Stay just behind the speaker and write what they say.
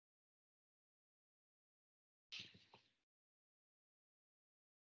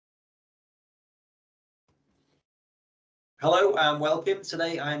Hello and welcome.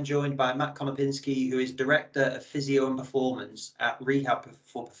 Today I'm joined by Matt Konopinski, who is Director of Physio and Performance at Rehab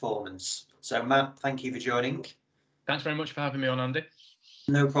for Performance. So Matt, thank you for joining. Thanks very much for having me on, Andy.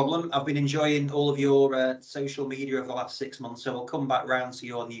 No problem. I've been enjoying all of your social media over the last 6 months, so we'll come back round to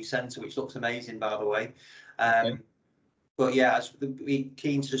your new centre, which looks amazing, by the way. Okay. But yeah, I'd be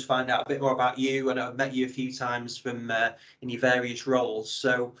keen to just find out a bit more about you. I know I've met you a few times from in your various roles.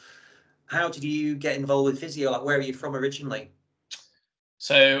 So how did you get involved with physio? Like, where are you from originally?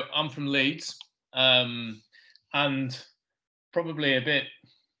 So I'm from Leeds, and probably a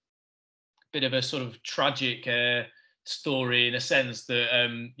bit of a sort of tragic story in a sense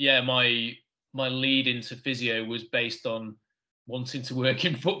that my lead into physio was based on wanting to work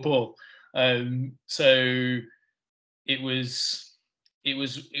in football. So it was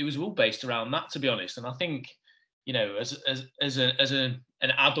all based around that, to be honest. And I think, as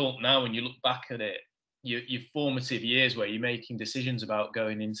an adult now, when you look back at it, your formative years where you're making decisions about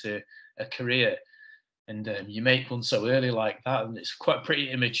going into a career, and you make one so early like that, and it's quite pretty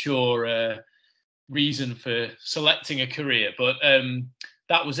immature reason for selecting a career. But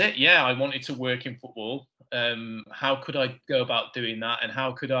that was it. Yeah, I wanted to work in football. How could I go about doing that, and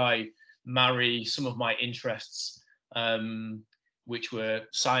how could I marry some of my interests, which were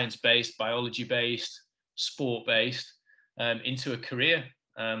science-based, biology-based, sport-based, into a career?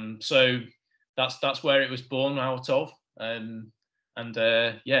 So that's where it was born out of, and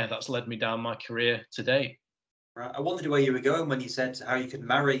that's led me down my career today. Right. I wondered where you were going when you said how you could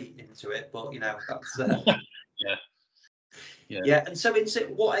marry into it, but that's yeah. Yeah. And so,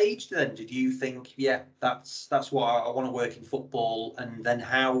 what age then did you think? Yeah, that's what I want to work in football, and then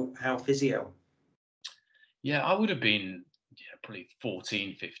how physio? Yeah, I would have been probably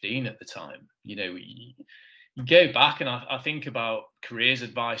 14, 15 at the time. You go back and I think about careers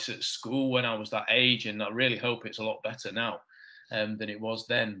advice at school when I was that age, and I really hope it's a lot better now than it was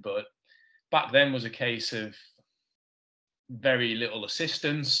then. But back then was a case of very little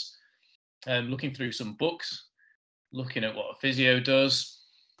assistance, looking through some books, looking at what a physio does.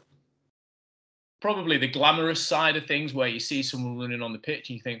 Probably the glamorous side of things where you see someone running on the pitch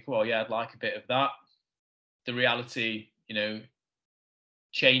and you think, well, yeah, I'd like a bit of that. The reality,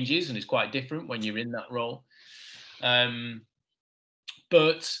 changes and is quite different when you're in that role.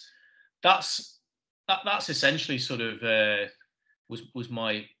 But that's essentially sort of was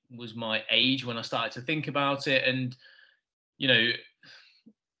my age when I started to think about it. And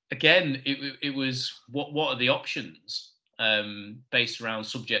again, it was what are the options, based around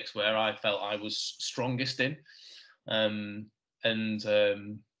subjects where I felt I was strongest in, probably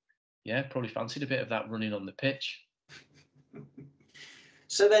fancied a bit of that running on the pitch.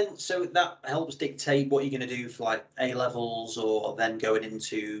 So that helps dictate what you're going to do for like A levels, or then going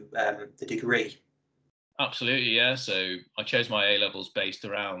into the degree. Absolutely, yeah. So I chose my A levels based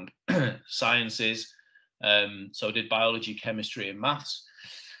around sciences. So I did biology, chemistry, and maths.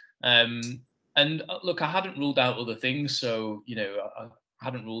 And look, I hadn't ruled out other things. So I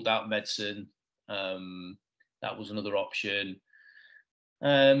hadn't ruled out medicine. That was another option.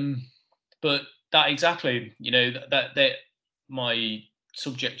 But that exactly, that my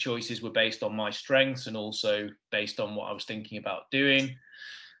subject choices were based on my strengths and also based on what I was thinking about doing.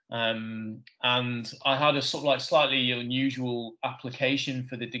 And I had a sort of like slightly unusual application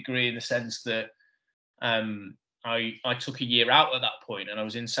for the degree in the sense that I took a year out at that point, and I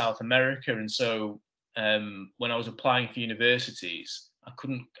was in South America, and so when I was applying for universities, I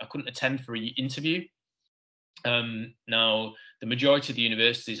couldn't attend for an interview. Now, the majority of the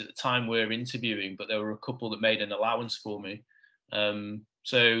universities at the time were interviewing, but there were a couple that made an allowance for me.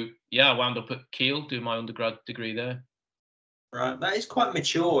 So yeah, I wound up at Kiel doing my undergrad degree there. Right, that is quite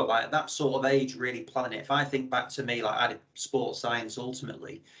mature, like that sort of age, really planning it. If I think back to me, like I did sports science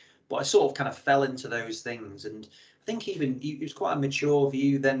ultimately, but I sort of kind of fell into those things. And I think even it was quite a mature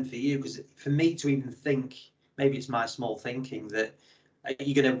view then for you, because for me to even think, maybe it's my small thinking, that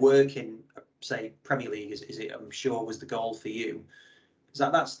you're going to work in, say, Premier League, is it? I'm sure was the goal for you. Is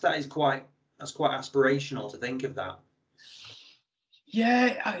that is quite aspirational to think of that.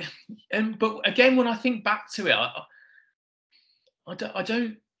 Yeah, but again, when I think back to it, I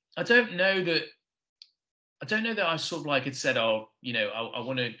don't know that. I don't know that I sort of like had said, oh, I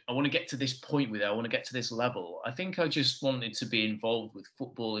want to get to this point with it. I want to get to this level. I think I just wanted to be involved with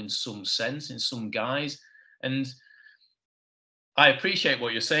football in some sense, in some guise. And I appreciate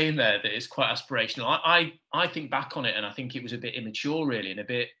what you're saying there, that it's quite aspirational. I think back on it and I think it was a bit immature, really, and a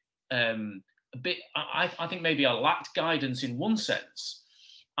bit. I think maybe I lacked guidance in one sense,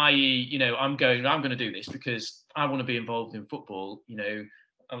 i.e., I'm going to do this because I want to be involved in football. I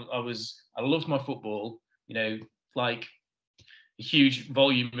loved my football. Like huge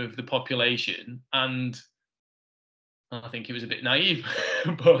volume of the population, and I think it was a bit naive,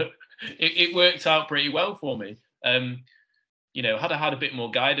 but it worked out pretty well for me. You know, had I had a bit more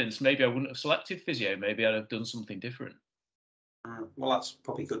guidance, maybe I wouldn't have selected physio. Maybe I'd have done something different. Well, that's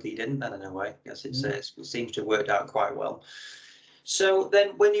probably good that you didn't then, in a way. Yes, it seems to have worked out quite well. So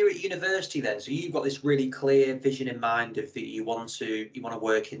then, when you're at university, then, so you've got this really clear vision in mind of that you want to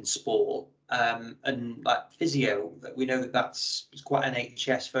work in sport, and like physio. We know that that's quite an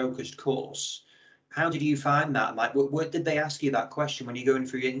NHS focused course. How did you find that? Like, what did they ask you that question when you're going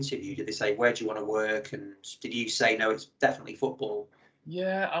through your interview? Did they say, where do you want to work? And did you say, no, it's definitely football?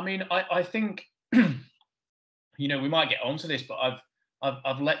 Yeah, I mean, I think you know, we might get onto this, but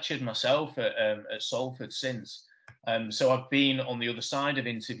I've lectured myself at Salford since, so I've been on the other side of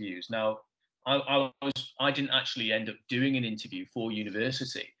interviews. Now, I didn't actually end up doing an interview for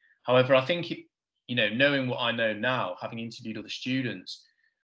university. However, I think you know, knowing what I know now, having interviewed other students,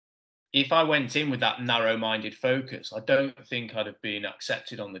 if I went in with that narrow-minded focus, I don't think I'd have been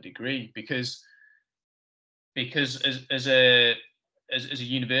accepted on the degree, because as a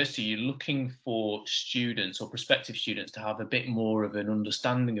university, you're looking for students or prospective students to have a bit more of an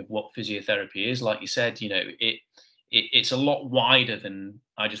understanding of what physiotherapy is. Like you said, you know, it's a lot wider than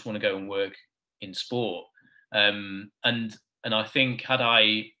I just want to go and work in sport. And I think had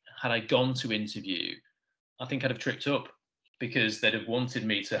I gone to interview, I think I'd have tripped up, because they'd have wanted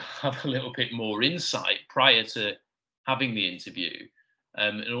me to have a little bit more insight prior to having the interview,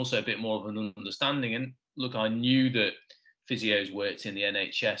 and also a bit more of an understanding. And look, I knew that physios worked in the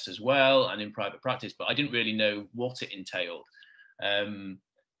NHS as well and in private practice, but I didn't really know what it entailed. And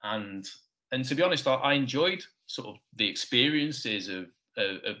to be honest, I enjoyed sort of the experiences of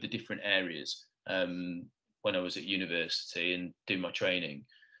the different areas when I was at university and doing my training.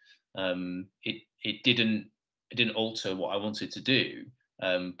 It didn't alter what I wanted to do,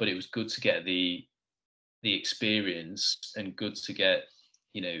 but it was good to get the experience, and good to get,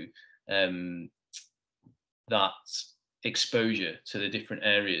 you know, that exposure to the different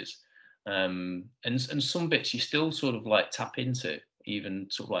areas, and some bits you still sort of like tap into, even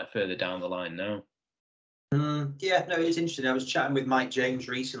sort of like further down the line now. Yeah, no, it's interesting. I was chatting with Mike James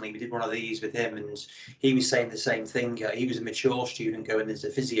recently. We did one of these with him, and he was saying the same thing. He was a mature student going into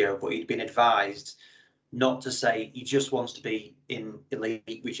physio, but he'd been advised not to say he just wants to be in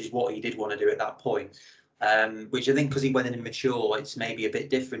elite, which is what he did want to do at that point. Which I think, because he went in immature, it's maybe a bit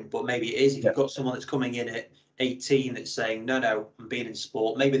different. But maybe it is if you've got someone that's coming in at 18 that's saying, no, I'm being in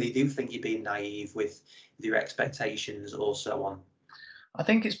sport. Maybe they do think you're being naive with your expectations or so on. I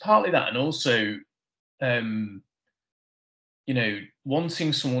think it's partly that, and also, you know,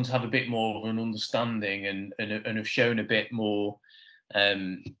 wanting someone to have a bit more of an understanding and have shown a bit more,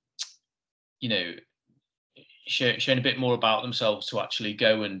 you know, shown a bit more about themselves to actually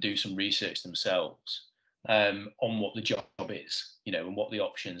go and do some research themselves on what the job is, you know, and what the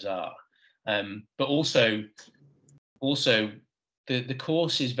options are. But also the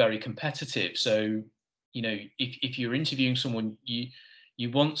course is very competitive. So, you know, if you're interviewing someone, you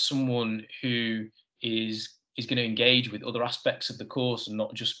want someone who is going to engage with other aspects of the course and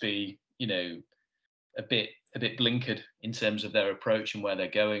not just be, you know, a bit blinkered in terms of their approach and where they're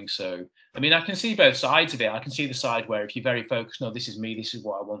going. So, I mean, I can see both sides of it. I can see the side where if you're very focused, no, this is me, this is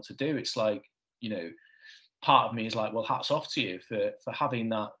what I want to do. It's like, you know, part of me is like, well, hats off to you for having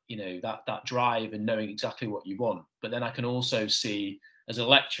that, you know, that drive and knowing exactly what you want. But then I can also see, as a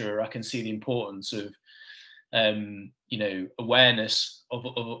lecturer, I can see the importance of, you know, awareness of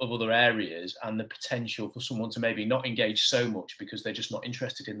other areas, and the potential for someone to maybe not engage so much because they're just not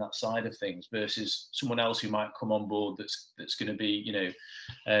interested in that side of things, versus someone else who might come on board that's going to be, you know,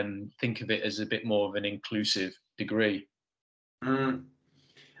 think of it as a bit more of an inclusive degree. And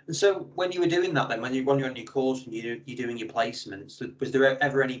so when you were doing that, then when you're on your course and you're doing your placements, was there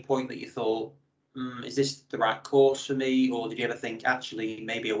ever any point that you thought, is this the right course for me? Or did you ever think, actually,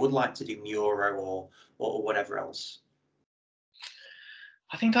 maybe I would like to do neuro or whatever else?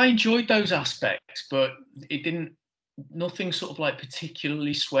 I think I enjoyed those aspects, but nothing sort of like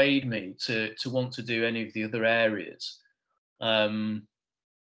particularly swayed me to want to do any of the other areas. And,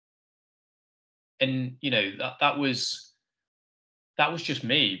 you know, that was just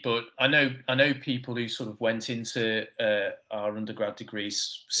me. But I know people who sort of went into our undergrad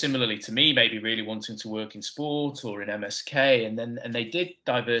degrees similarly to me, maybe really wanting to work in sport or in MSK, and they did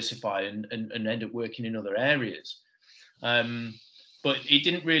diversify and end up working in other areas. But it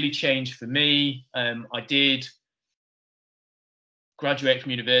didn't really change for me. I did graduate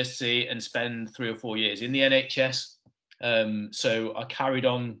from university and spend 3 or 4 years in the NHS. So I carried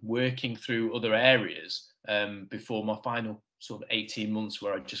on working through other areas before my final sort of 18 months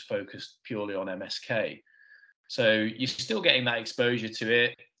where I just focused purely on MSK. So you're still getting that exposure to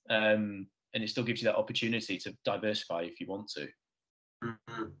it, and it still gives you that opportunity to diversify if you want to.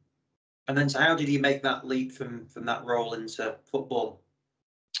 Mm-hmm. And then, so how did you make that leap from that role into football?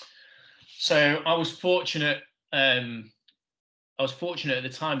 So I was fortunate. I was fortunate at the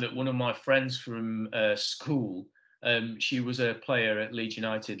time that one of my friends from school, she was a player at Leeds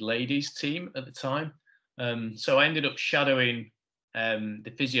United ladies team at the time. So I ended up shadowing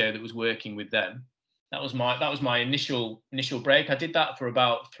the physio that was working with them. That was my initial break. I did that for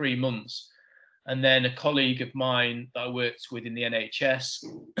about 3 months, and then a colleague of mine that I worked with in the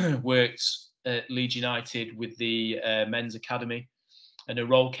NHS worked at Leeds United with the men's academy, and a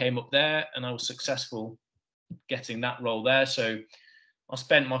role came up there, and I was successful getting that role there. So I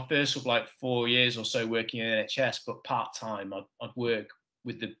spent my first sort of like 4 years or so working in NHS, but part-time. I'd work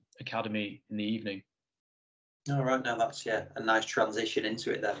with the academy in the evening. All right, now that's a nice transition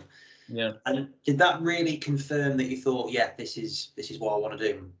into it then. Yeah. And did that really confirm that you thought, yeah, this is what I want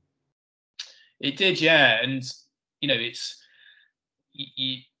to do? It did, yeah. And it's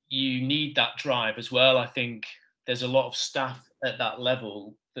you need that drive as well. I think there's a lot of staff at that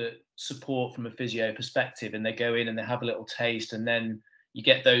level that support from a physio perspective, and they go in and they have a little taste, and then you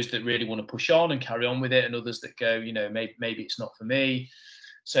get those that really want to push on and carry on with it, and others that go, maybe it's not for me.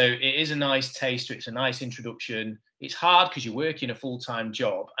 So it is a nice taster. It's a nice introduction. It's hard because you're working a full-time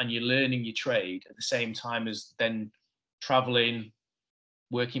job and you're learning your trade at the same time as then traveling,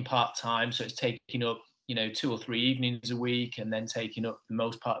 working part-time. So it's taking up, 2 or 3 evenings a week, and then taking up the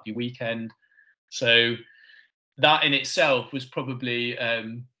most part of your weekend. So that in itself was probably,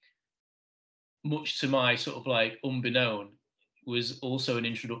 much to my sort of like unbeknown, was also an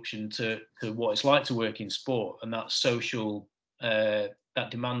introduction to what it's like to work in sport, and that social, that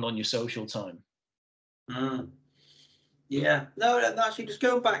demand on your social time. Yeah, no, actually, just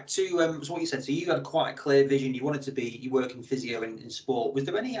going back to what you said. So you had quite a clear vision. You wanted to be, you work in physio in sport. Was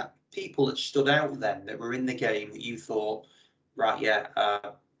there any people that stood out then that were in the game that you thought, right,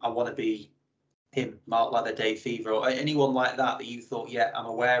 I want to be him, Mark Leather, Dave Fever, or anyone like that you thought, yeah, I'm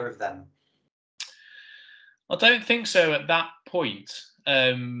aware of them? I don't think so at that point.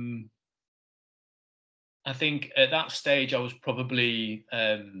 I think at that stage I was probably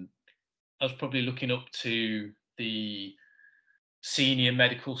looking up to the senior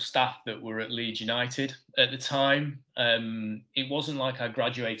medical staff that were at Leeds United at the time. It wasn't like I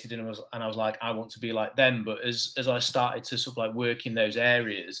graduated and I was like, I want to be like them. But as I started to sort of like work in those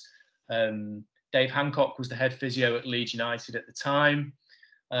areas, Dave Hancock was the head physio at Leeds United at the time.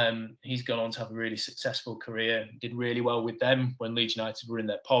 He's gone on to have a really successful career, did really well with them when Leeds United were in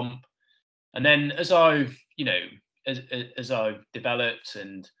their pomp. And then as I've, as I've developed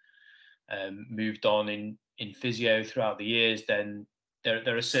and moved on in physio throughout the years, then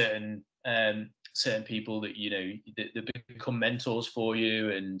there are certain people that that become mentors for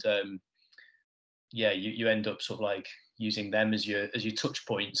you, and you end up sort of like using them as your touch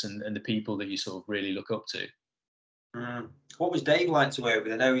points and the people that you sort of really look up to. What was Dave like to work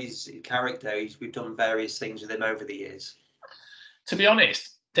with? I know he's a character. We've done various things with him over the years. To be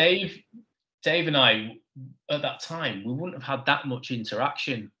honest, Dave and I at that time, we wouldn't have had that much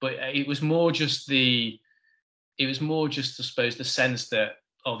interaction, but it was more just I suppose, the sense that,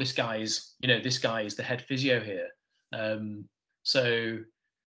 oh, this guy is the head physio here. So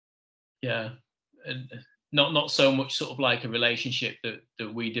yeah, not so much sort of like a relationship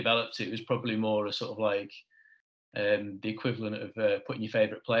that we developed. It was probably more a sort of like the equivalent of putting your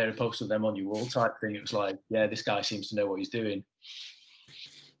favorite player and posting them on your wall type thing. It was like, yeah, this guy seems to know what he's doing.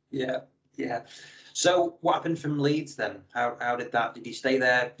 Yeah. So what happened from Leeds then? How did you stay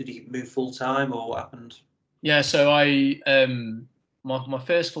there? Did you move full time, or what happened? Yeah, so I my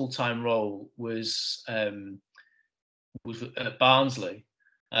first full time role was at Barnsley.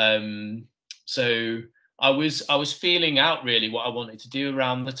 So I was feeling out really what I wanted to do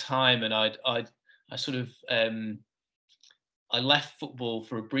around the time, and I sort of I left football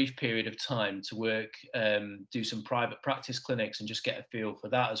for a brief period of time to work, do some private practice clinics, and just get a feel for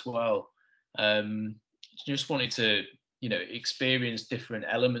that as well. Just wanted to, experience different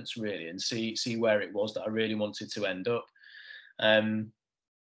elements really, and see where it was that I really wanted to end up.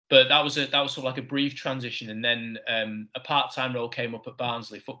 But that was sort of like a brief transition, and then a part-time role came up at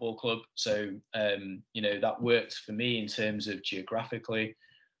Barnsley Football Club. So that worked for me in terms of geographically.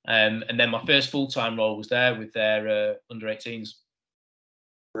 And then my first full-time role was there with their under-18s.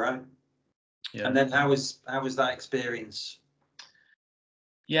 Right. Yeah. And then how was that experience?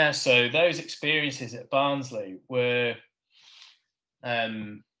 Yeah, so those experiences at Barnsley were,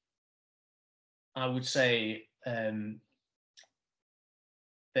 I would say,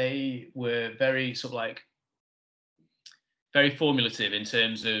 they were very sort of like very formulative in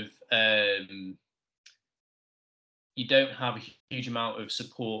terms of you don't have a huge amount of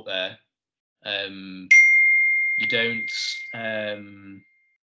support there. You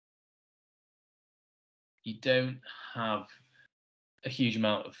don't have a huge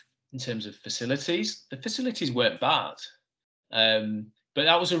amount of in terms of facilities. The facilities weren't bad, but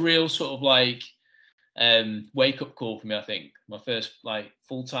that was a real sort of like wake up call for me. I think my first like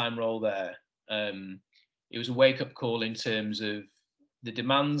full-time role there. It was a wake up call in terms of the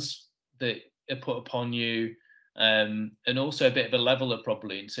demands that are put upon you, and also a bit of a leveler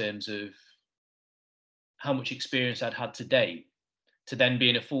probably in terms of how much experience I'd had to date, to then be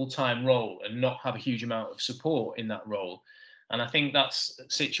in a full-time role and not have a huge amount of support in that role. And I think that's a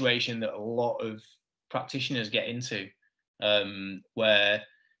situation that a lot of practitioners get into, where,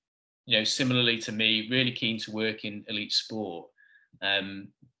 you know, similarly to me, really keen to work in elite sport,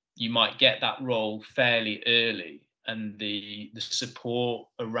 you might get that role fairly early, and the support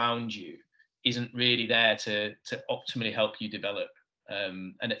around you isn't really there to optimally help you develop.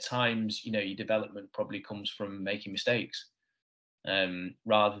 And at times, you know, your development probably comes from making mistakes,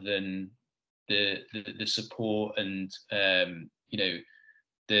 rather than the support and you know,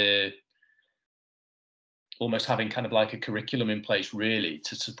 the almost having kind of like a curriculum in place really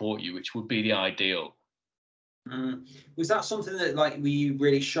to support you, which would be the ideal. Was that something that, like, were you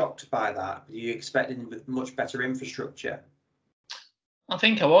really shocked by that? Were you expecting with much better infrastructure? I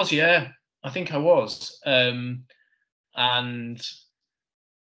think I was, yeah. I think I was. And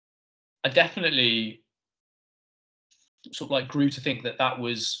I definitely sort of like grew to think that that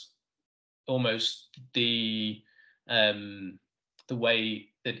was almost the way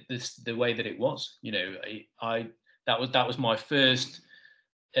that it was. You know, that was my first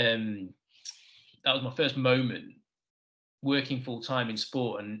moment working full time in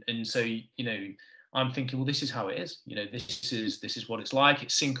sport, and so, you know, I'm thinking, well, this is how it is. You know, this is what it's like.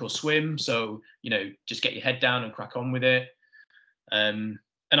 It's sink or swim. So, you know, just get your head down and crack on with it. And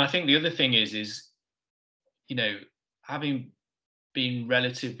I think the other thing is, you know, having been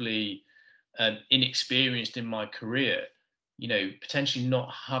relatively inexperienced in my career, you know, potentially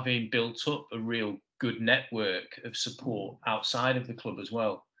not having built up a real good network of support outside of the club as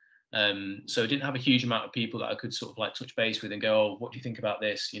well. So I didn't have a huge amount of people that I could sort of like touch base with and go, oh, what do you think about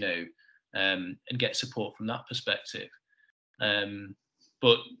this? You know, and get support from that perspective.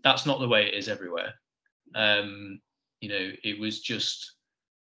 But that's not the way it is everywhere. You know, it was just,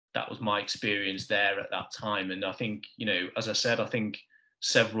 that was my experience there at that time. And I think, you know, as I said, I think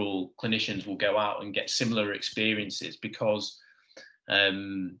several clinicians will go out and get similar experiences because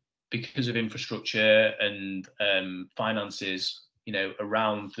of infrastructure and finances, you know,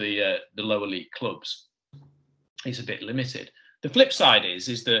 around the lower league clubs. It's a bit limited. The flip side is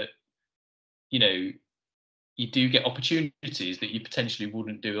that, you know, you do get opportunities that you potentially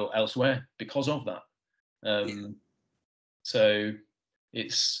wouldn't do elsewhere because of that. So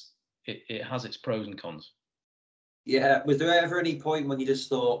it has its pros and cons. Yeah. Was there ever any point when you just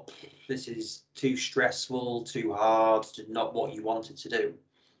thought, this is too stressful, too hard, not what you wanted to do?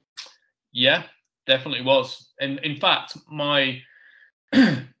 Yeah, definitely was. And in fact, my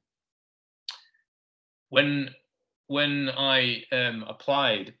when I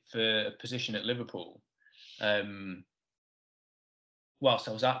applied for a position at Liverpool, whilst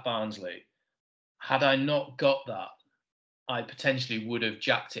I was at Barnsley, had I not got that, I potentially would have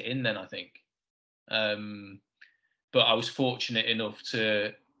jacked it in then, I think. But I was fortunate enough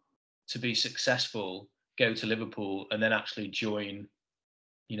to be successful, go to Liverpool, and then actually join,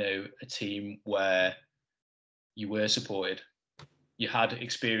 you know, a team where you were supported. You had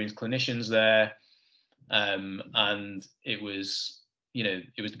experienced clinicians there, and it was, you know,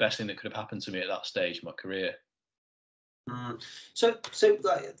 it was the best thing that could have happened to me at that stage of my career. So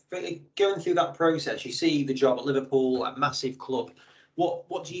like, going through that process, you see the job at Liverpool, a massive club.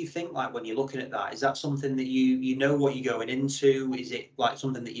 What do you think, like, when you're looking at that? Is that something that you know what you're going into? Is it like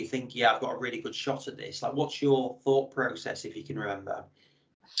something that you think, yeah, I've got a really good shot at this? Like, what's your thought process, if you can remember?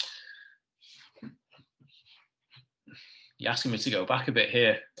 You're asking me to go back a bit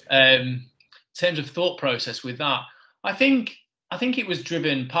here. In terms of thought process with that, I think it was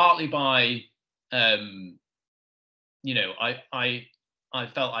driven partly by, you know, I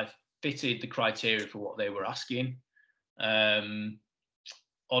felt I fitted the criteria for what they were asking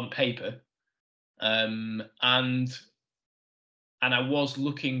on paper, and I was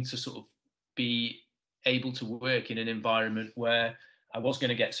looking to sort of be able to work in an environment where I was going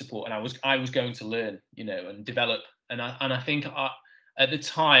to get support, and I was going to learn, you know, and develop. And I think at the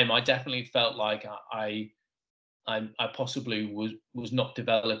time I definitely felt like I I possibly was not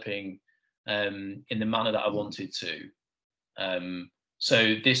developing in the manner that I wanted to.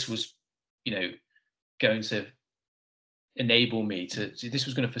 So this was, going to enable me this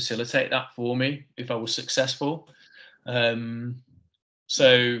was going to facilitate that for me if I was successful.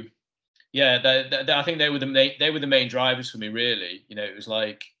 So yeah, I think they were the main drivers for me, really. It was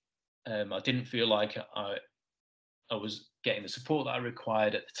like I didn't feel like I was getting the support that I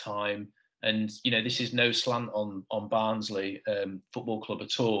required at the time. And this is no slant on Barnsley Football Club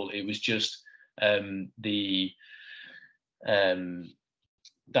at all. It was just that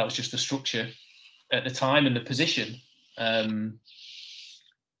was just the structure at the time and the position. But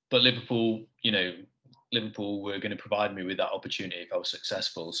Liverpool, Liverpool were going to provide me with that opportunity if I was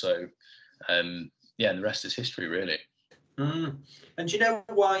successful. So, and the rest is history, really. And do you know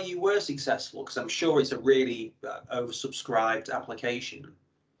why you were successful? Because I'm sure it's a really oversubscribed application.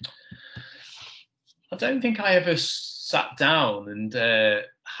 I don't think I ever sat down and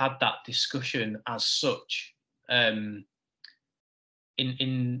had that discussion as such. In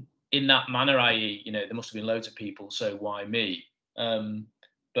that manner, i.e., there must have been loads of people, so why me? But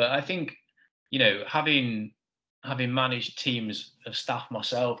I think, having managed teams of staff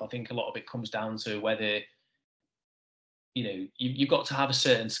myself, I think a lot of it comes down to whether, you've got to have a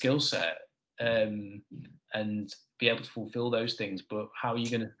certain skill set and be able to fulfill those things. But how are you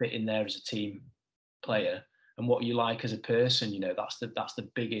going to fit in there as a team player, and what you like as a person? That's the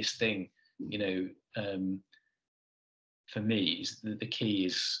biggest thing. For me, is the key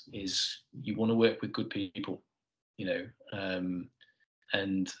is you want to work with good people.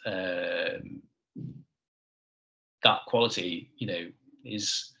 And that quality,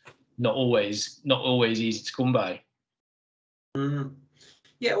 is not always easy to come by.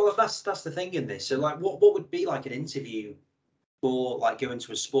 Yeah, well, that's the thing in this. So, like, what would be like an interview for, like, going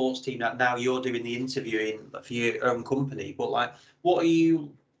to a sports team? Now you're doing the interviewing for your own company, but like, what do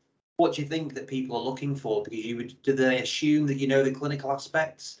you think that people are looking for? Because do they assume that the clinical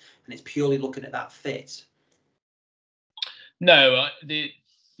aspects and it's purely looking at that fit? No, I think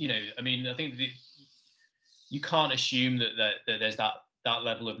you can't assume that there's that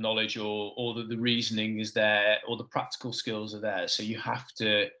level of knowledge or that the reasoning is there or the practical skills are there. So you have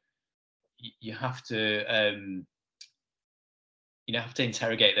to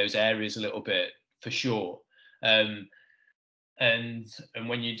interrogate those areas a little bit, for sure. And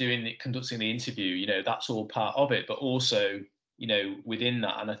when you're conducting the interview, that's all part of it. But also, within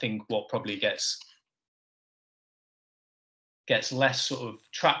that, and I think what probably gets less sort of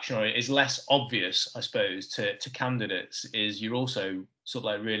traction, or is less obvious, I suppose, to candidates, is you're also sort of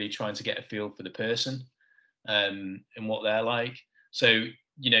like really trying to get a feel for the person and what they're like. So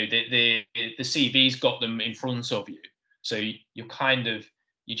the CV's got them in front of you, so you're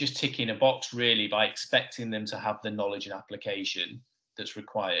just ticking a box, really, by expecting them to have the knowledge and application that's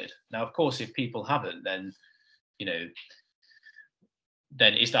required. Now, of course, if people haven't, then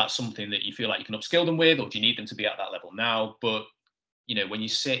then is that something that you feel like you can upskill them with, or do you need them to be at that level now? But when you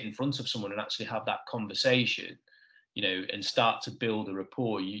sit in front of someone and actually have that conversation, and start to build a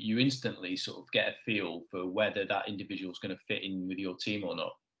rapport, you instantly sort of get a feel for whether that individual is going to fit in with your team or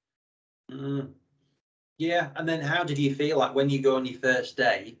not. Yeah, and then how did you feel like when you go on your first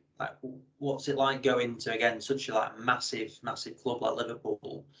day? Like, what's it like going to, again, such a massive club like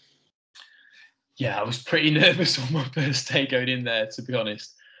Liverpool? Yeah, I was pretty nervous on my first day going in there, to be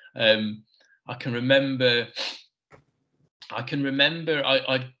honest. I can remember I'd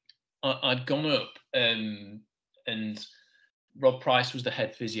gone up and Rob Price was the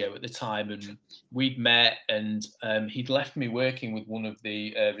head physio at the time, and we'd met, and he'd left me working with one of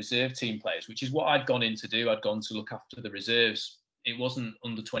the reserve team players, which is what I'd gone in to do. I'd gone to look after the reserves. It wasn't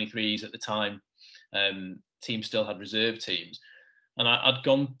under 23s at the time. Teams still had reserve teams. And I'd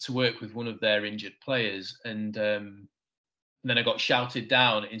gone to work with one of their injured players, and then I got shouted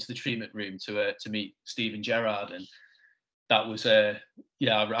down into the treatment room to meet Steven Gerrard, and that was I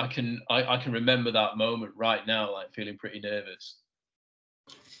can remember that moment right now, like feeling pretty nervous.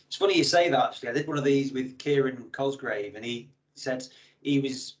 It's funny you say that. Actually, I did one of these with Kieran Cosgrave, and he said he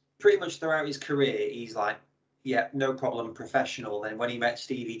was pretty much throughout his career, he's like, yeah, no problem, professional. Then when he met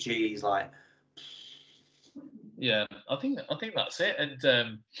Stevie G, he's like. Yeah, I think that's it,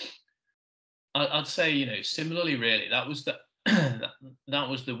 and I'd say similarly, really, that was the that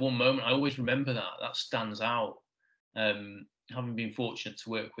was the one moment I always remember that stands out. Having been fortunate to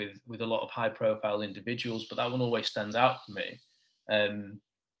work with a lot of high-profile individuals, but that one always stands out for me. And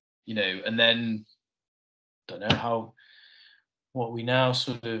then I don't know what are we now,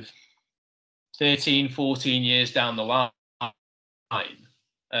 sort of 13, 14 years down the line.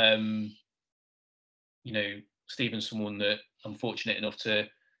 Stephen's someone that I'm fortunate enough to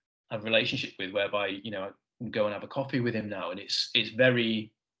have a relationship with, whereby, you know, I can go and have a coffee with him now, and it's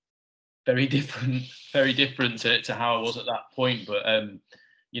very, very different, very different to how I was at that point. But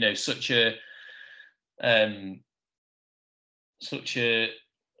you know, such a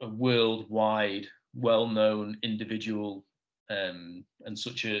worldwide, well-known individual, and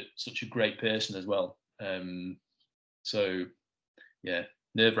such a great person as well. So yeah,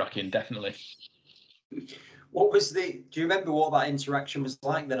 nerve-wracking, definitely. What was do you remember what that interaction was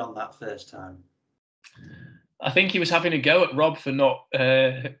like then on that first time? I think he was having a go at Rob for not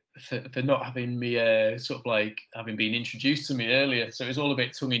for not having me sort of like having been introduced to me earlier. So it was all a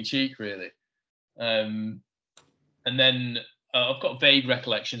bit tongue in cheek, really. And then I've got vague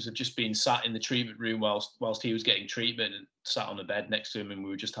recollections of just being sat in the treatment room whilst he was getting treatment, and sat on the bed next to him, and we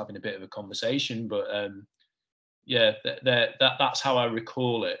were just having a bit of a conversation. But yeah, that's how I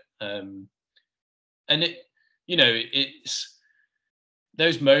recall it. And it, you know, it's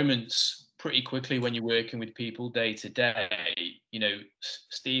those moments pretty quickly when you're working with people day to day. You know,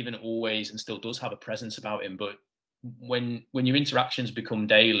 Stephen always and still does have a presence about him, but when your interactions become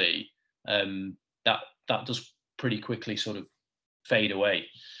daily, that does pretty quickly sort of fade away,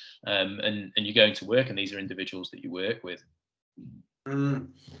 and you're going to work, and these are individuals that you work with.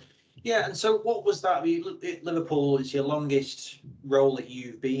 Yeah, and so what was that? I mean, Liverpool is your longest role that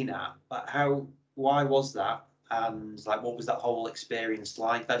you've been at. But why was that? And like, what was that whole experience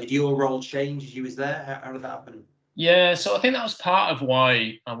like? Did your role change as you was there? How did that happen? Yeah, so I think that was part of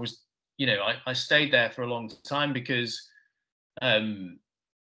why I was, you know, I stayed there for a long time, because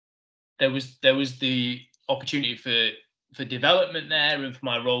there was the opportunity for development there, and for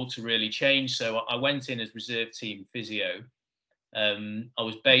my role to really change. So I went in as reserve team physio. I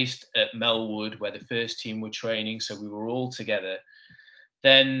was based at Melwood, where the first team were training, so we were all together.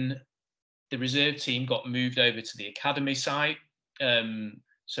 Then the reserve team got moved over to the academy site.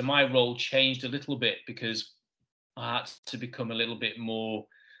 So my role changed a little bit, because I had to become a little bit more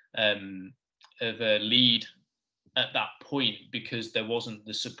of a lead at that point, because there wasn't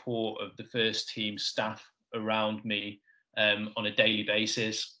the support of the first team staff around me on a daily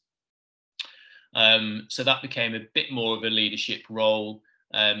basis. So that became a bit more of a leadership role.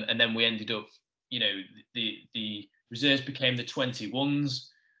 And then we ended up, you know, the reserves became the 21s,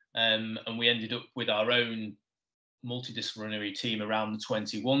 and we ended up with our own multidisciplinary team around the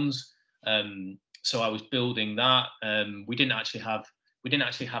 21s. So I was building that. We didn't actually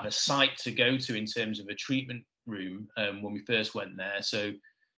have a site to go to in terms of a treatment room when we first went there. So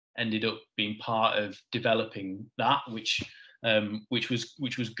ended up being part of developing that, which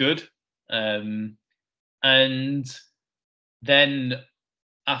was good. And then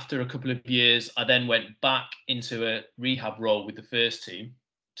after a couple of years, I then went back into a rehab role with the first team.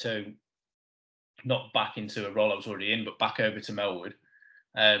 So not back into a role I was already in, but back over to Melwood.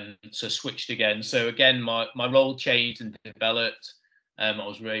 So switched again. So again, my role changed and developed. I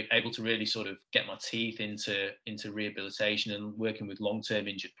was really able to really sort of get my teeth into rehabilitation and working with long-term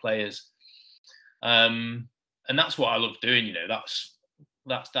injured players. And that's what I love doing. You know, that's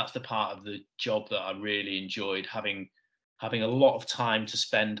the part of the job that I really enjoyed, having a lot of time to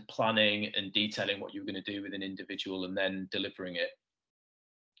spend planning and detailing what you're going to do with an individual, and then delivering it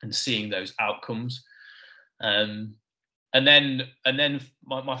and seeing those outcomes. And then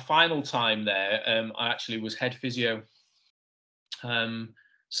my final time there, I actually was head physio.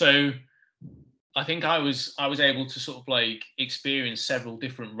 So I think I was able to sort of like experience several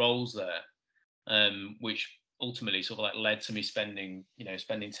different roles there, which ultimately sort of like led to me spending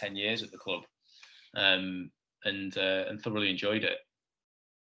 10 years at the club, and thoroughly enjoyed it.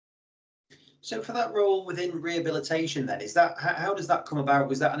 So for that role within rehabilitation, then, is that how does that come about?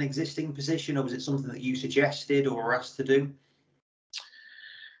 Was that an existing position, or was it something that you suggested or were asked to do?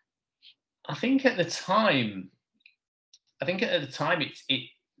 I think at the time, it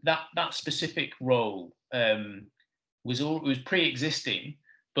that specific role was pre-existing,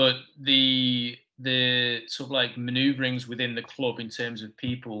 but the sort of like maneuverings within the club in terms of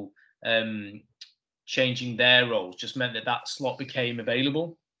people changing their roles just meant that slot became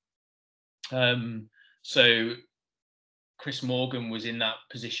available. So Chris Morgan was in that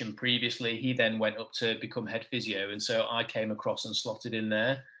position previously. He then went up to become head physio, and so I came across and slotted in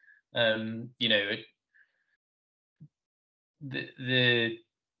there. You know, the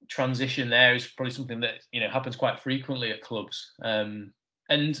transition there is probably something that, you know, happens quite frequently at clubs, and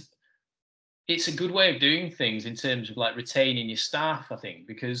it's a good way of doing things in terms of like retaining your staff, I think,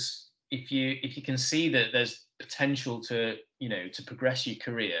 because if you can see that there's potential to, you know, to progress your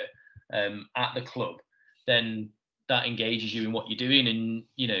career at the club, then that engages you in what you're doing, and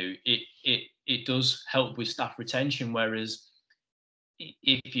you know, it does help with staff retention. Whereas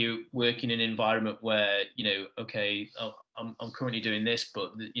if you work in an environment where, okay, I'm currently doing this,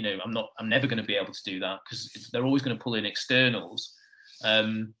 but I'm never going to be able to do that because they're always going to pull in externals.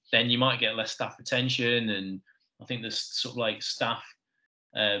 Then you might get less staff retention, and I think there's sort of like staff,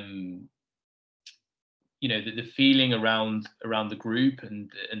 the feeling around the group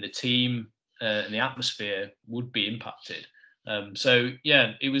and the team and the atmosphere would be impacted. So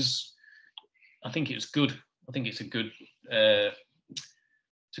yeah, it was. I think it was good. I think it's a good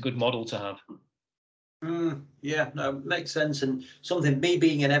model to have. Yeah, no, makes sense. And something, me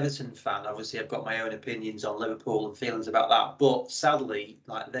being an Everton fan, obviously I've got my own opinions on Liverpool and feelings about that. But sadly,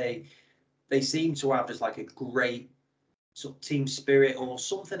 like they seem to have just like a great sort of team spirit or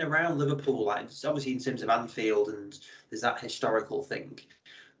something around Liverpool. Like it's obviously in terms of Anfield, and there's that historical thing.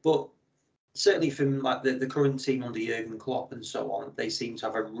 But certainly from like the current team under Jurgen Klopp and so on, they seem to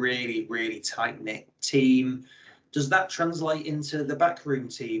have a really, really tight-knit team. Does that translate into the backroom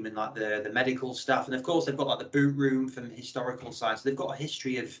team and like the medical staff? And of course, they've got like the boot room from historical side. So they've got a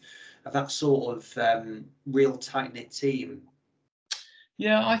history of that sort of real tight-knit team.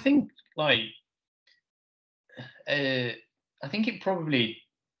 Yeah, I think I think it probably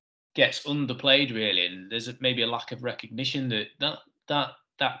gets underplayed really, and there's maybe a lack of recognition that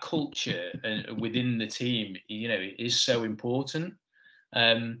culture within the team, is so important.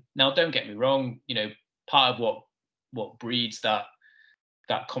 Now, don't get me wrong, part of what breeds that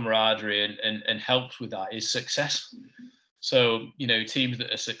camaraderie and helps with that is success. So, teams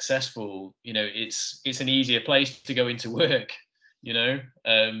that are successful, it's an easier place to go into work.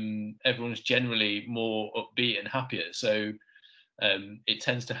 Everyone's generally more upbeat and happier. So it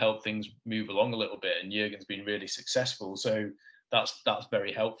tends to help things move along a little bit. And Jurgen's been really successful. So that's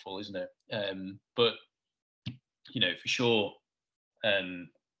very helpful, isn't it? But, for sure,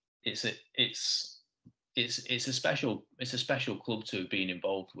 it's a special club to have been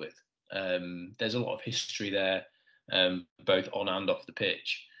involved with. There's a lot of history there, both on and off the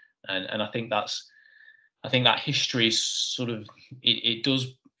pitch, and I think that history is sort of it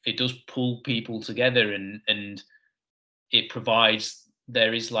does pull people together, and it provides,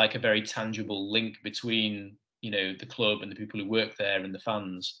 there is like a very tangible link between the club and the people who work there and the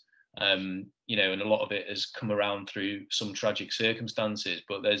fans. And a lot of it has come around through some tragic circumstances,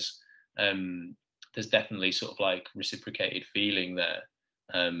 but there's definitely sort of like reciprocated feeling there.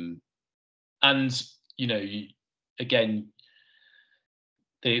 And again,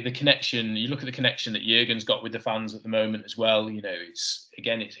 the connection, you look at the connection that Jurgen's got with the fans at the moment as well, it's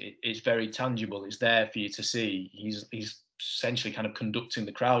very tangible. It's there for you to see. He's essentially kind of conducting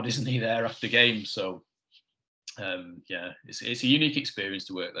the crowd, isn't he, there after games? So it's a unique experience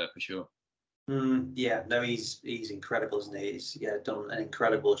to work there for sure. Yeah, no, he's incredible, isn't he? He's done an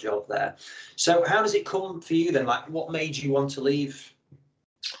incredible job there. So how does it come for you then? Like, what made you want to leave?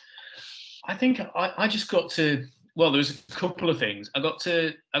 I think I just got to, well, there was a couple of things. I got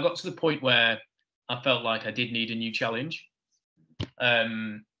to the point where I felt like I did need a new challenge. I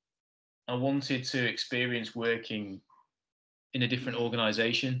wanted to experience working in a different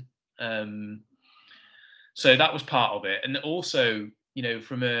organisation. So that was part of it. And also,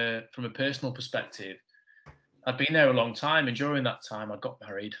 from a personal perspective, I'd been there a long time, and during that time I got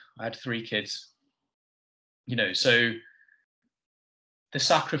married. I had 3 kids. So the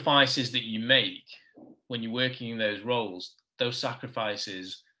sacrifices that you make when you're working in those roles, those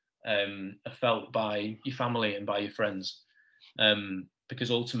sacrifices are felt by your family and by your friends, because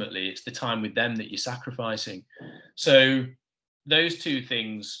ultimately it's the time with them that you're sacrificing. So those 2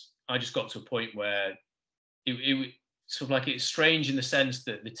 things, I just got to a point where it sort of like, it's strange in the sense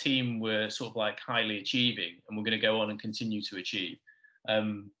that the team were sort of like highly achieving and we're going to go on and continue to achieve.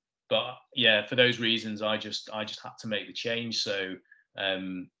 But yeah, for those reasons, I just had to make the change. So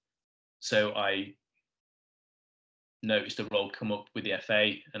I noticed the role come up with the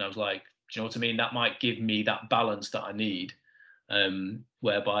FA, and I was like, do you know what I mean? That might give me that balance that I need,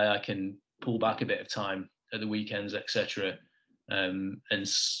 whereby I can pull back a bit of time at the weekends, etc., and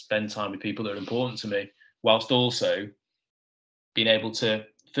spend time with people that are important to me, whilst also being able to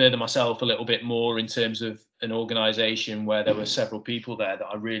further myself a little bit more in terms of an organisation where there were several people there that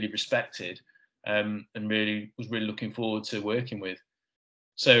I really respected, and was really looking forward to working with.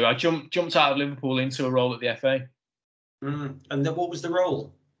 So I jumped out of Liverpool into a role at the FA. And then what was the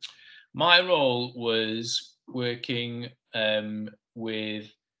role? My role was working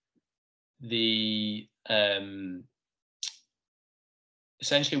with the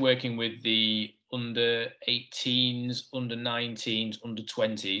essentially working with the under 18s, under 19s, under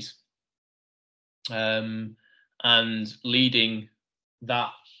 20s, and leading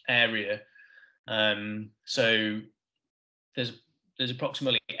that area So there's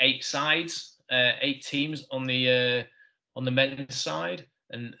approximately 8 teams on the men's side,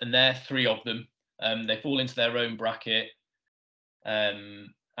 and there are 3 of them. They fall into their own bracket, and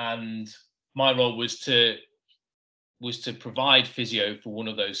my role was to provide physio for one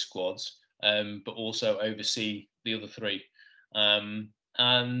of those squads, but also oversee the other 3.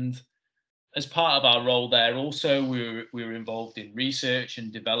 And as part of our role there, also we were involved in research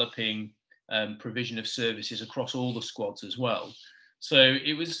and developing provision of services across all the squads as well. So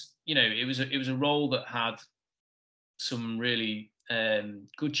it was a role that had some really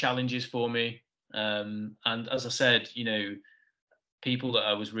good challenges for me. And as I said, people that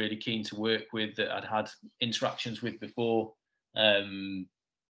I was really keen to work with, that I'd had interactions with before, were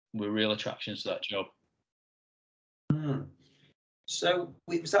real attractions to that job. So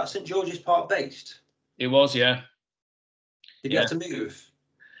was that St George's Park based? It was, yeah. Did you have to move?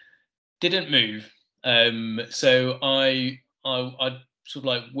 Didn't move. So I sort of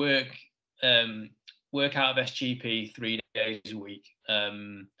like work out of SGP 3 days a week,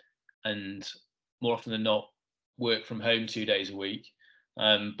 and more often than not work from home 2 days a week.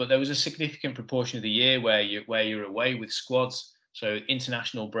 But there was a significant proportion of the year where you're away with squads. So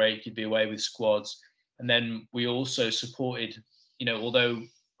international break, you'd be away with squads, and then we also supported. Although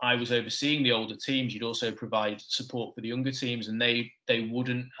I was overseeing the older teams, you'd also provide support for the younger teams, and they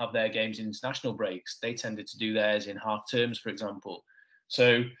wouldn't have their games in international breaks. They tended to do theirs in half terms, for example.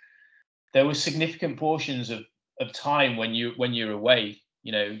 So there were significant portions of time when you're away,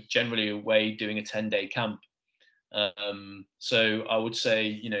 generally away doing a 10-day camp. So I would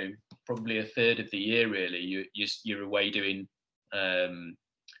say, probably a third of the year, really, you're away doing,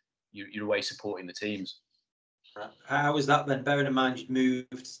 you're away supporting the teams. How was that then? Bearing in mind you'd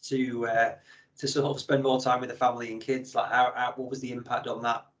moved to sort of spend more time with the family and kids, like what was the impact on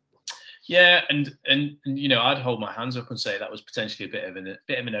that? Yeah, and I'd hold my hands up and say that was potentially a bit of an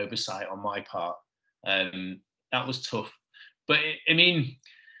oversight on my part. That was tough, but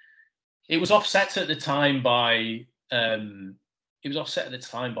it was offset at the time by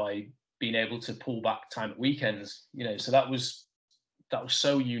being able to pull back time at weekends. So that was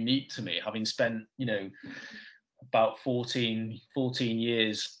so unique to me, having spent about 14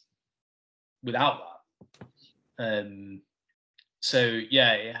 years without that. So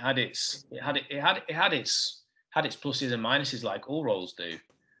yeah, it had its pluses and minuses, like all roles do.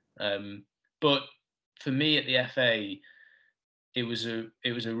 But for me at the FA, it was a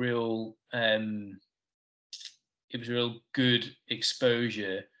real good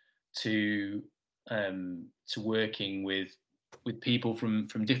exposure to working with people from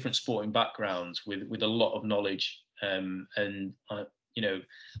different sporting backgrounds with a lot of knowledge, and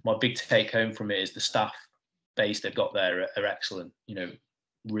my big take home from it is the staff base they've got there are excellent,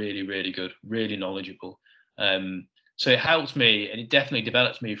 really, really good, really knowledgeable. So it helped me, and it definitely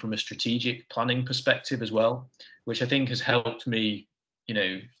developed me from a strategic planning perspective as well, which I think has helped me,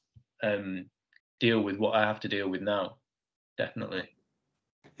 deal with what I have to deal with now. Definitely.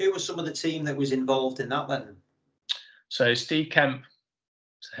 Who was some of the team that was involved in that then? So Steve Kemp,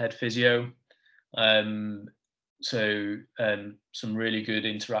 head physio. Some really good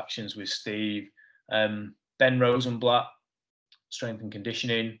interactions with Steve. Ben Rosenblatt, strength and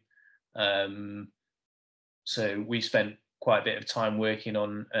conditioning. So we spent quite a bit of time working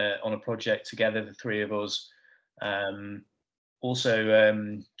on a project together, the 3 of us.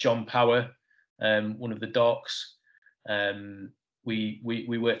 Also, John Power, one of the docs. We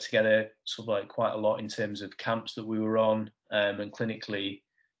worked together sort of like quite a lot in terms of camps that we were on, and clinically,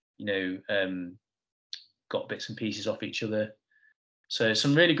 got bits and pieces off each other. So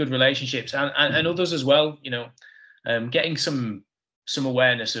some really good relationships, and others as well. Getting some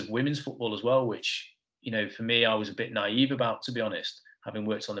awareness of women's football as well, which for me I was a bit naive about, to be honest, having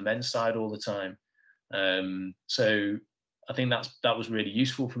worked on the men's side all the time. So I think that was really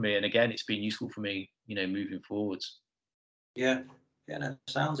useful for me, and again, it's been useful for me, moving forwards. Yeah, no,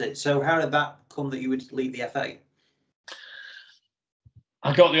 sounds it. So how did that come that you would leave the FA?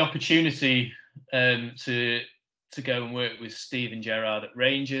 I got the opportunity to go and work with Steve and Gerard at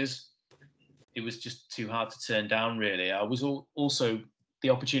Rangers. It was just too hard to turn down, really. I was also the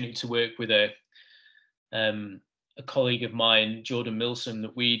opportunity to work with a colleague of mine, Jordan Milsom,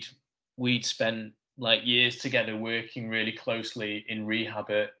 that we'd spent like years together working really closely in rehab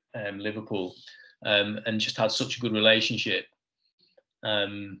at Liverpool, and just had such a good relationship.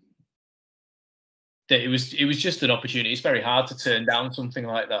 That it was just an opportunity. It's very hard to turn down something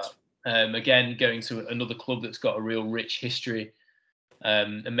like that. Again, going to another club that's got a real rich history,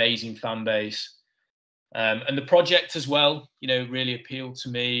 amazing fan base, and the project as well, really appealed to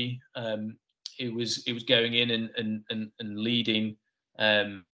me. it was going in and leading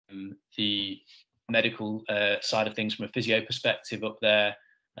the medical side of things from a physio perspective up there,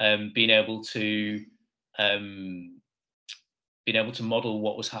 being able to model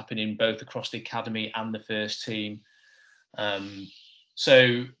what was happening both across the academy and the first team.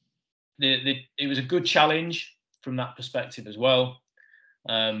 So it was a good challenge from that perspective as well.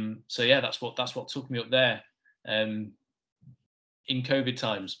 So yeah, that's what took me up there in COVID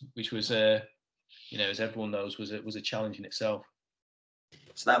times, which was as everyone knows, was a challenge in itself.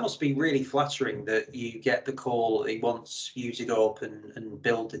 So that must be really flattering that you get the call that he wants you to go up and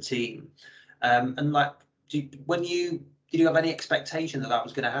build the team. And like, did you have any expectation that that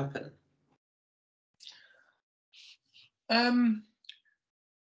was going to happen?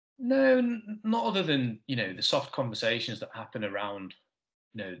 No, not other than, the soft conversations that happen around,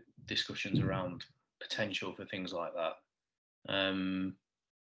 discussions around potential for things like that. I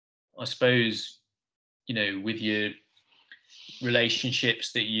suppose, with your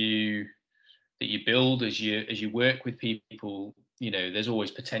relationships that you build as you work with people, there's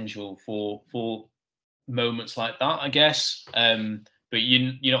always potential for moments like that, I guess. But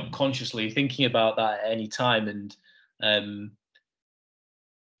you're not consciously thinking about that at any time. And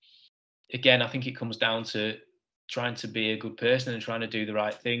again, I think it comes down to trying to be a good person and trying to do the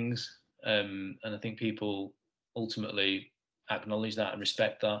right things. And I think people ultimately acknowledge that and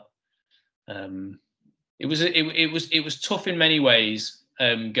respect that. It was tough in many ways,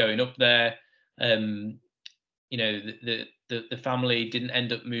 going up there. The family didn't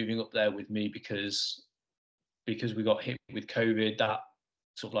end up moving up there with me because we got hit with COVID. That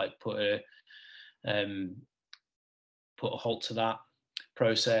sort of like put a halt to that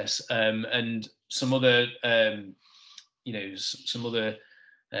process, and some other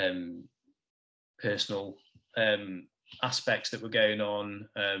personal aspects that were going on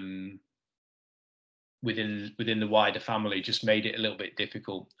within the wider family just made it a little bit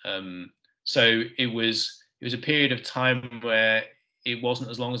difficult. So it was a period of time where it wasn't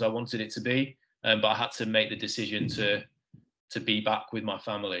as long as I wanted it to be, but I had to make the decision to be back with my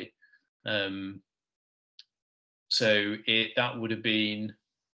family. So that would have been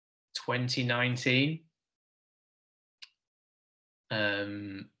 2019,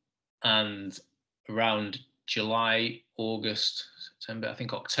 and around July, August, September, I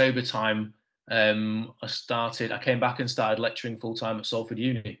think October time, I came back and started lecturing full time at Salford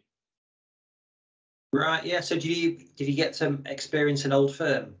Uni. Right, yeah. So did you get to experience an old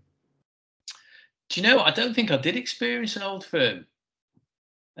firm? Do you know, I don't think I did experience an old firm.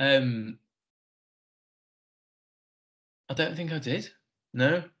 I don't think I did.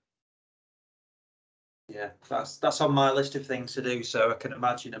 No. Yeah, that's on my list of things to do. So I can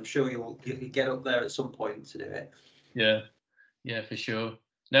imagine. I'm sure you'll get up there at some point to do it. Yeah, for sure.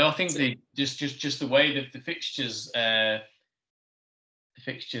 No, I think just the way that the fixtures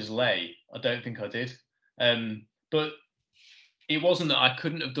lay, I don't think I did. But it wasn't that I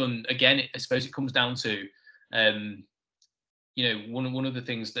couldn't have done. Again, I suppose it comes down to, one of the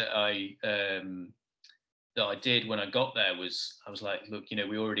things that I did when I got there was I was like, look,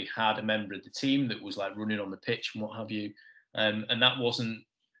 we already had a member of the team that was like running on the pitch and what have you, and that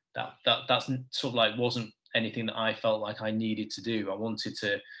that's sort of like wasn't anything that I felt like I needed to do. I wanted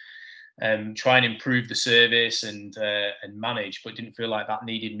to try and improve the service and manage, but didn't feel like that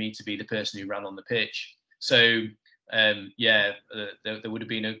needed me to be the person who ran on the pitch. So there would have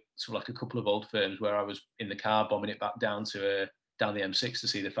been a sort of like a couple of old firms where I was in the car bombing it back down the M6 to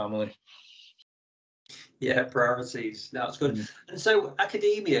see the family. Yeah, priorities. That's good. Mm-hmm. And so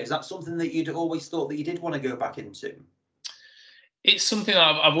academia, is that something that you'd always thought that you did want to go back into? It's something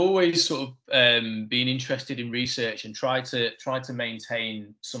I've always sort of been interested in research and try to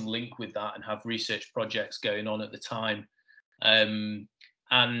maintain some link with that and have research projects going on at the time. And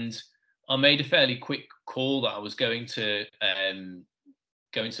I made a fairly quick call that I was going to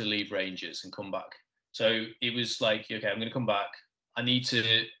leave Rangers and come back. So it was like, okay, I'm going to come back. I need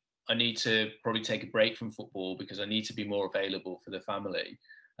to probably take a break from football because I need to be more available for the family,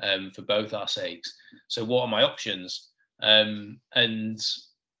 for both our sakes. So what are my options? And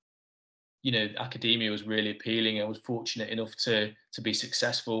academia was really appealing. I was fortunate enough to be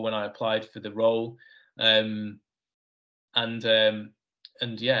successful when I applied for the role, and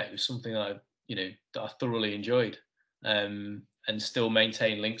yeah, it was something that I thoroughly enjoyed, and still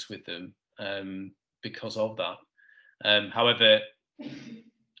maintain links with them because of that. However,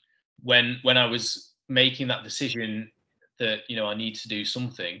 when I was making that decision that I need to do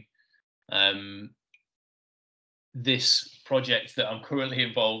something, this project that I'm currently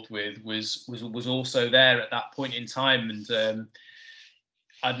involved with was also there at that point in time, and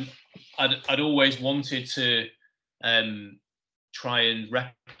I'd always wanted to try and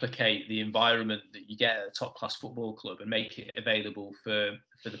replicate the environment that you get at a top class football club and make it available for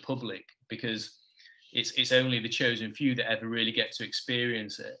the public, because it's only the chosen few that ever really get to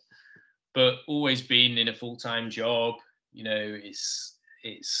experience it. But always being in a full-time job, you know,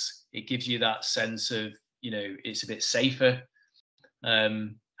 it gives you that sense of, you know, it's a bit safer.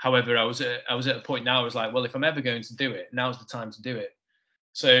 However, I was at a point now, I was like, well, if I'm ever going to do it, now's the time to do it.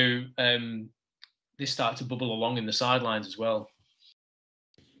 So this started to bubble along in the sidelines as well.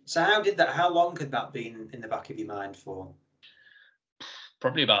 So how long had that been in the back of your mind for?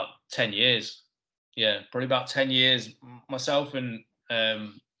 Probably about 10 years. Yeah, probably about 10 years. Myself and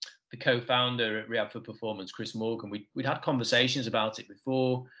the co-founder at Rehab for Performance, Chris Morgan, we'd had conversations about it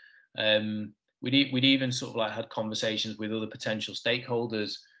before. We'd even sort of like had conversations with other potential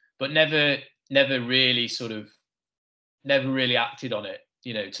stakeholders, but never really acted on it,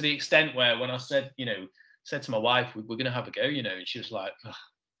 you know, to the extent where when I said to my wife, we're going to have a go, you know, and she was like, oh,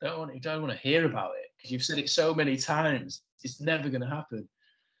 don't want to hear about it because you've said it so many times, it's never going to happen.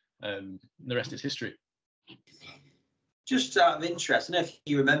 The rest is history. Just out of interest, I don't know if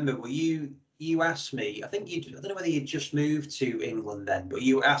you remember, you asked me, I don't know whether you'd just moved to England then, but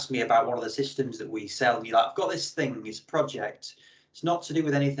you asked me about one of the systems that we sell. And you're like, I've got this thing, it's a project. It's not to do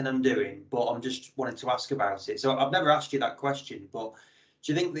with anything I'm doing, but I'm just wanting to ask about it. So I've never asked you that question, but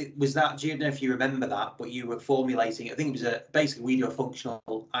do you think do you know if you remember that, but you were formulating it? I think it was basically we do a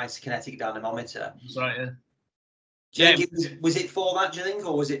functional isokinetic dynamometer. That's right, yeah. Do you think was it for that, do you think,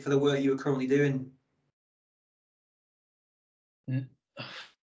 or was it for the work you were currently doing?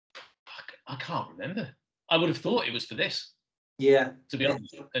 I can't remember. I would have thought it was for this. Yeah. To be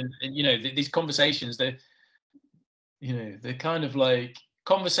honest. And you know, these conversations, they're kind of like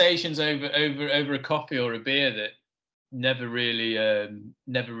conversations over a coffee or a beer that never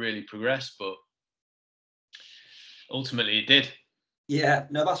really progressed, but ultimately it did. Yeah,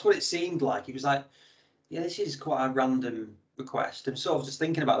 no, that's what it seemed like. It was like, yeah, this is quite a random request. I'm sort of just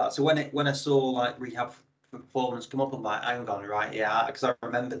thinking about that. So when I saw like Rehab for Performance come up, I'm like, hang on, right, yeah, because I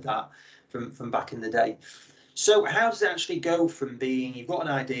remembered that from back in the day. So how does it actually go from being, you've got an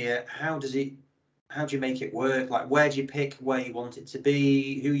idea, how do you make it work? Like, where do you pick where you want it to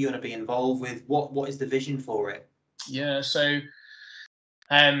be? Who you want to be involved with? What is the vision for it? Yeah, so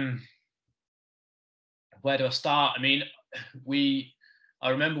where do I start? I mean, I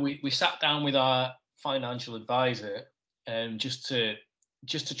remember we sat down with our financial advisor just to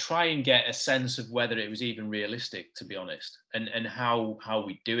try and get a sense of whether it was even realistic, to be honest, and how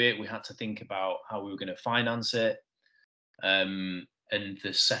we do it. We had to think about how we were going to finance it, and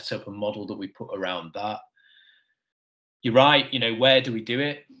the setup and model that we put around that. You're right, you know, where do we do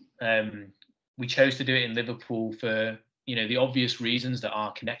it? We chose to do it in Liverpool for, you know, the obvious reasons that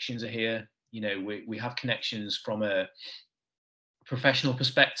our connections are here. You know, we have connections from a professional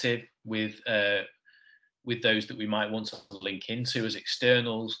perspective with those that we might want to link into as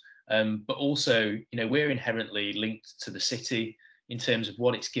externals, but also, you know, we're inherently linked to the city in terms of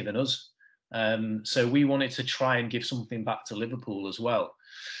what it's given us. So we wanted to try and give something back to Liverpool as well.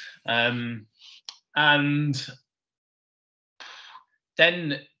 And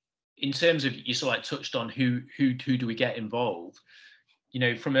then in terms of, you sort of like touched on who do we get involved, you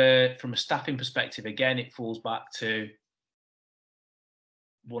know, from a staffing perspective, again, it falls back to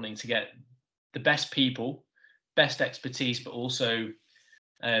wanting to get the best people, best expertise, but also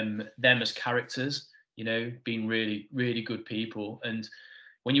them as characters, you know, being really, really good people. And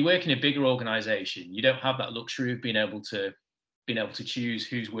when you work in a bigger organization, you don't have that luxury of being able to choose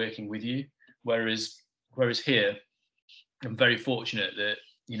who's working with you. Whereas here, I'm very fortunate that,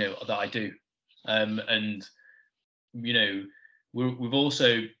 you know, that I do. And, you know, we've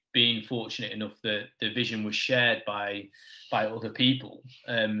also been fortunate enough that the vision was shared by other people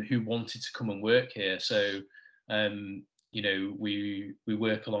who wanted to come and work here. So, you know, we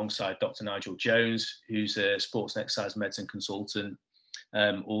work alongside Dr. Nigel Jones, who's a sports and exercise medicine consultant,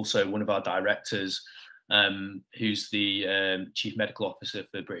 also one of our directors, who's the chief medical officer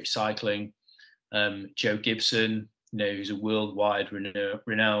for British Cycling, Joe Gibson, you know, who's a worldwide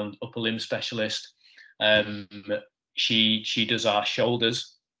renowned upper limb specialist. She does our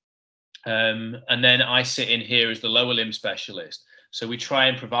shoulders. And then I sit in here as the lower limb specialist. So we try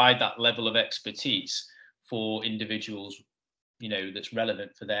and provide that level of expertise for individuals, you know, that's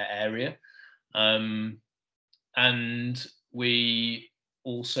relevant for their area. And we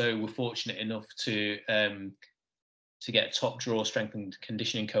also were fortunate enough to get a top draw strength and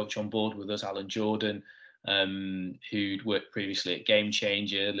conditioning coach on board with us, Alan Jordan, who'd worked previously at Game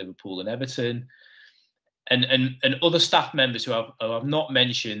Changer, Liverpool and Everton. and other staff members who I've not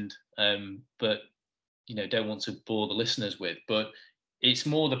mentioned, but don't want to bore the listeners with. But it's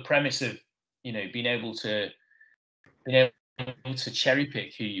more the premise of being able to cherry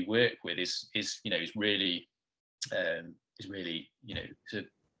pick who you work with is really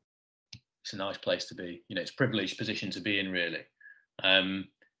it's a nice place to be. It's a privileged position to be in, really.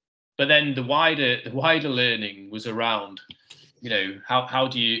 But then the wider learning was around, how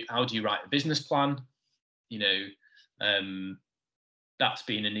do you write a business plan? That's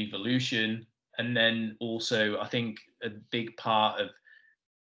been an evolution. And then also, I think a big part of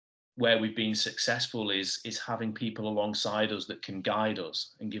where we've been successful is having people alongside us that can guide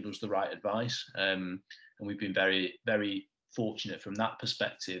us and give us the right advice. And we've been very, very fortunate from that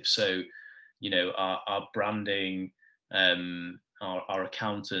perspective. So, our branding, our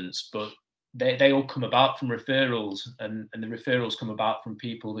accountants, but they all come about from referrals, and the referrals come about from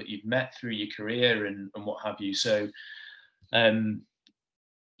people that you've met through your career and what have you. So,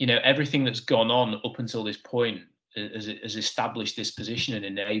 everything that's gone on up until this point has established this position and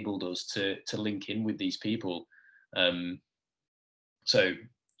enabled us to link in with these people. So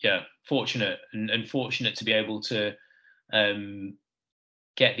yeah, fortunate and fortunate to be able to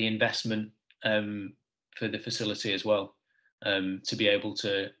get the investment for the facility as well, to be able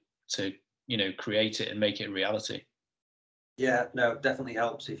to create it and make it a reality. Yeah, no, it definitely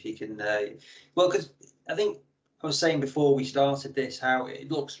helps if you can. Well, because I think I was saying before we started this, how it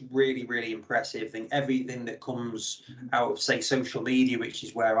looks really, really impressive. I think everything that comes out of, say, social media, which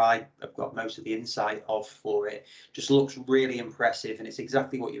is where I have got most of the insight of for it, just looks really impressive. And it's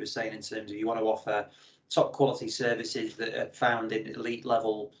exactly what you were saying in terms of you want to offer top quality services that are found in elite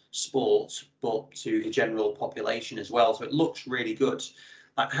level sports, but to the general population as well. So it looks really good.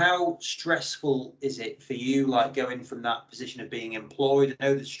 Like, how stressful is it for you, like going from that position of being employed? I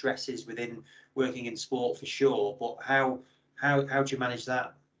know the stresses within working in sport for sure, but how do you manage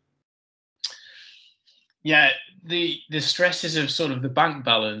that? Yeah, the stresses of sort of the bank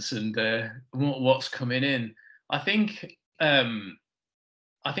balance and what's coming in. I think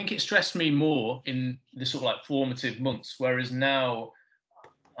it stressed me more in the sort of like formative months, whereas now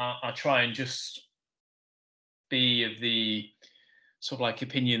I try and just be of the sort of like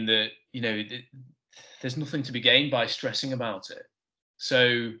opinion that there's nothing to be gained by stressing about it.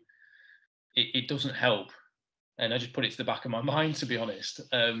 So it doesn't help, and I just put it to the back of my mind, to be honest.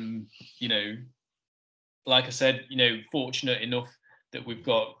 Like I said, fortunate enough that we've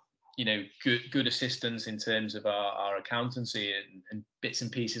got good assistance in terms of our accountancy and bits and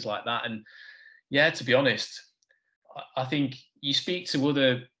pieces like that. And yeah, to be honest, I think you speak to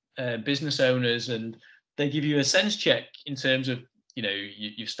other business owners and they give you a sense check in terms of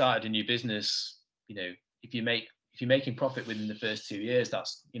you've started a new business. If you're making profit within the first 2 years,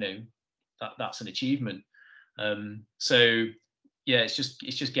 that's that's an achievement. So yeah, it's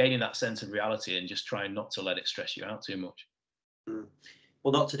just gaining that sense of reality and just trying not to let it stress you out too much.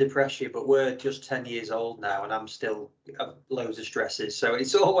 Well, not to depress you, but we're just 10 years old now and I'm still have loads of stresses, so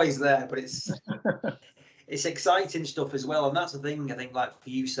it's always there, but it's it's exciting stuff as well. And that's the thing, I think, like for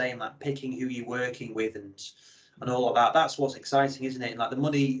you saying, like picking who you're working with and all of that, that's what's exciting, isn't it? And like the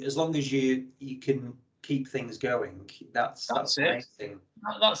money, as long as you can keep things going, that's the main thing.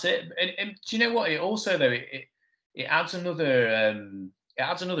 That's it. And do you know what? It also, though, it adds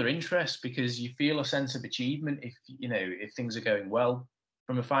another interest, because you feel a sense of achievement if things are going well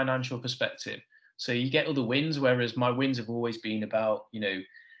from a financial perspective. So you get other wins, whereas my wins have always been about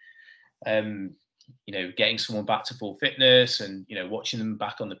getting someone back to full fitness and watching them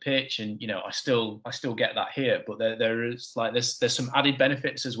back on the pitch, and I still get that here, but there's some added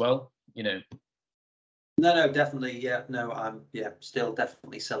benefits as well. No, definitely, yeah. No, I'm still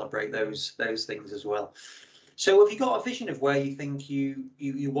definitely celebrate those things as well. So have you got a vision of where you think you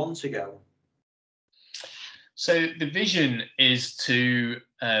want to go? So the vision is to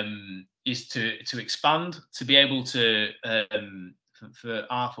expand, to be able to for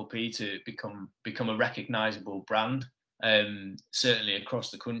R4P to become a recognisable brand, certainly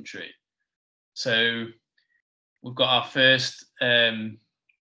across the country. So we've got our first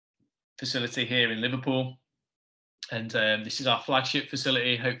facility here in Liverpool, and this is our flagship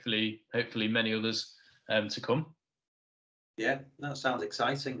facility. Hopefully many others to come. Yeah, that sounds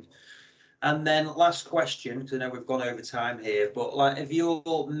exciting. And then last question, because I know we've gone over time here, but like, of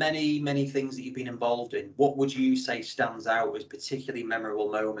your many things that you've been involved in, what would you say stands out as particularly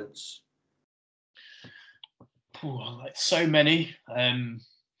memorable moments? So many.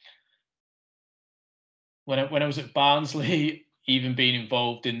 When I was at Barnsley, even being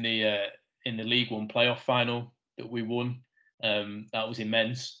involved in the League One playoff final that we won, that was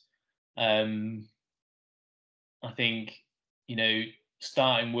immense. I think,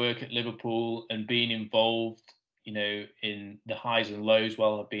 starting work at Liverpool and being involved, in the highs and lows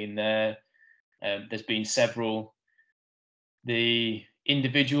while I've been there. There's been several, the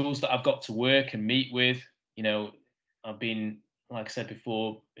individuals that I've got to work and meet with, I've been, like I said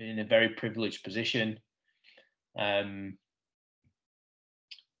before, in a very privileged position. But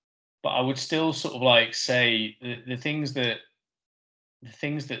I would still sort of like say the things that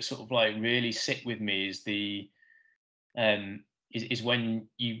sort of like really sit with me is is when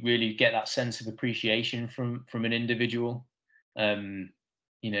you really get that sense of appreciation from an individual,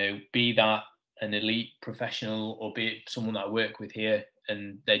 be that an elite professional or be it someone that I work with here,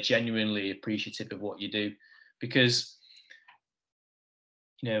 and they're genuinely appreciative of what you do. Because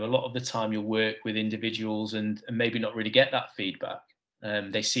a lot of the time you'll work with individuals and maybe not really get that feedback.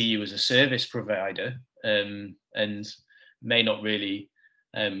 They see you as a service provider, and may not really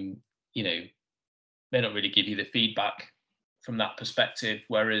give you the feedback from that perspective.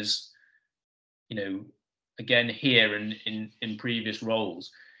 Whereas, again, here and in previous roles,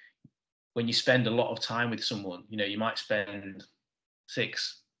 when you spend a lot of time with someone, you might spend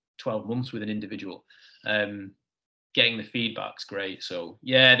 6-12 months with an individual, getting the feedback's great. So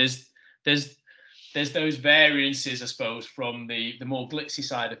yeah, there's those variances, I suppose, from the more glitzy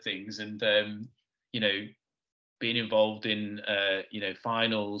side of things, and being involved in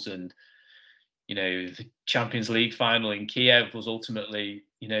finals, and the Champions League final in Kiev was ultimately,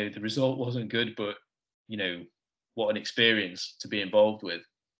 the result wasn't good, but what an experience to be involved with.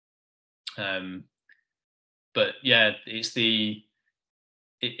 But yeah, it's the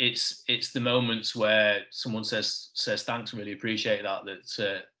moments where someone says thanks, really appreciate that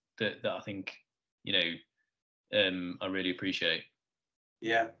I think I really appreciate.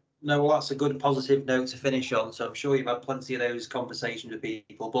 Yeah. No, well, that's a good positive note to finish on. So I'm sure you've had plenty of those conversations with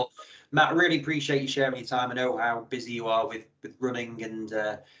people. But Matt, I really appreciate you sharing your time. I know how busy you are with running and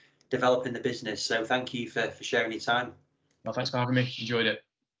developing the business. So thank you for sharing your time. Well, thanks for having me. Enjoyed it.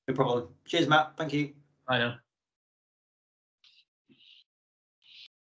 No problem. Cheers, Matt. Thank you. Bye now.